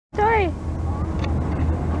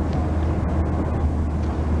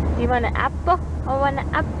want an apple? I want an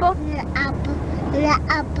apple. The apple, the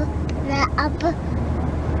apple, the apple.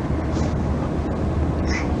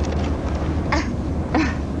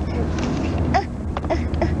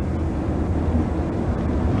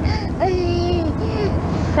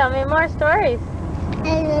 Tell me more stories.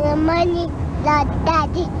 And the money, the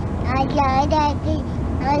daddy, and the daddy,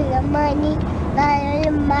 and the money, and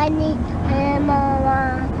the mama.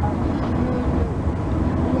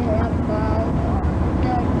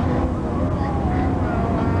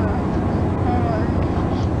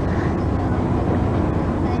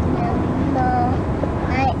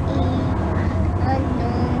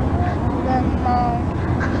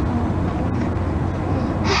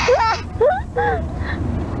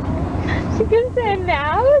 She can say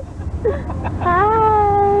mouse.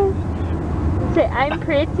 Hi. Say I'm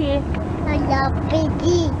pretty. I love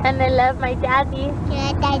pretty. And I love my daddy.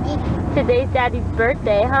 Yeah, daddy. Today's daddy's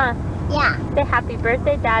birthday, huh? Yeah. Say happy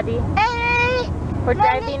birthday, daddy. We're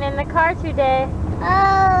driving in the car today.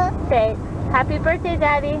 Say happy birthday,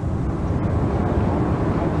 daddy.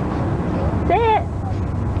 Say it.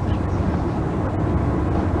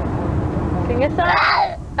 Sing a song.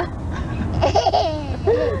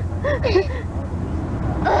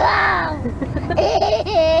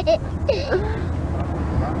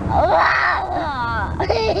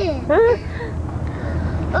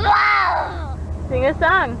 Sing a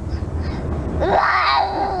song.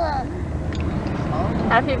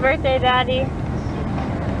 Happy birthday, daddy.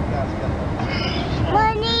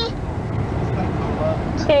 Money.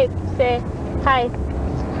 Okay, say hi.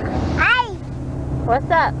 Hi.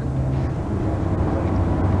 What's up?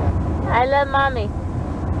 I love mommy.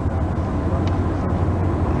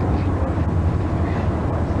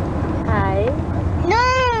 Hi. No.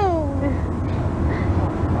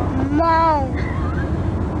 Mom.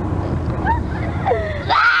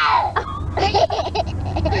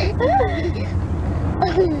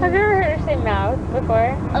 Have you ever heard her say mouse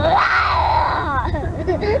before?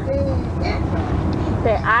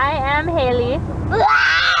 Say, I am Haley,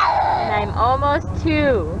 and I'm almost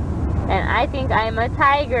 2, and I think I'm a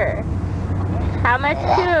tiger. How much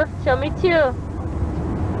 2? Show me 2.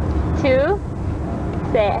 2?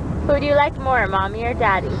 Say, who do you like more, mommy or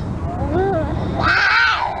daddy? Who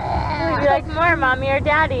do you like more, mommy or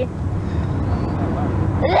daddy?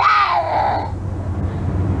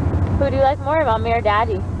 Who do you like more, mommy or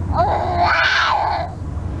daddy?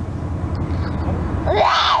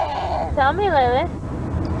 Tell me, Lily.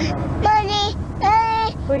 Money.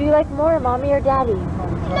 Who do you like more, mommy or daddy?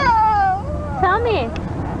 No. Tell me.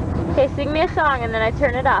 Okay, sing me a song and then I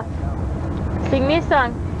turn it off. Sing me a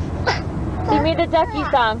song. Sing me the ducky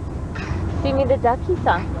song. Sing me the ducky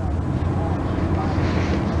song.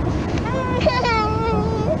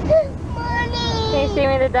 Money. Can you sing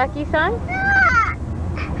me the ducky song?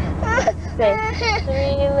 Say, 3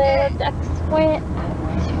 little ducks went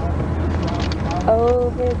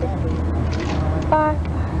over the far, far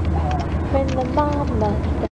when the mama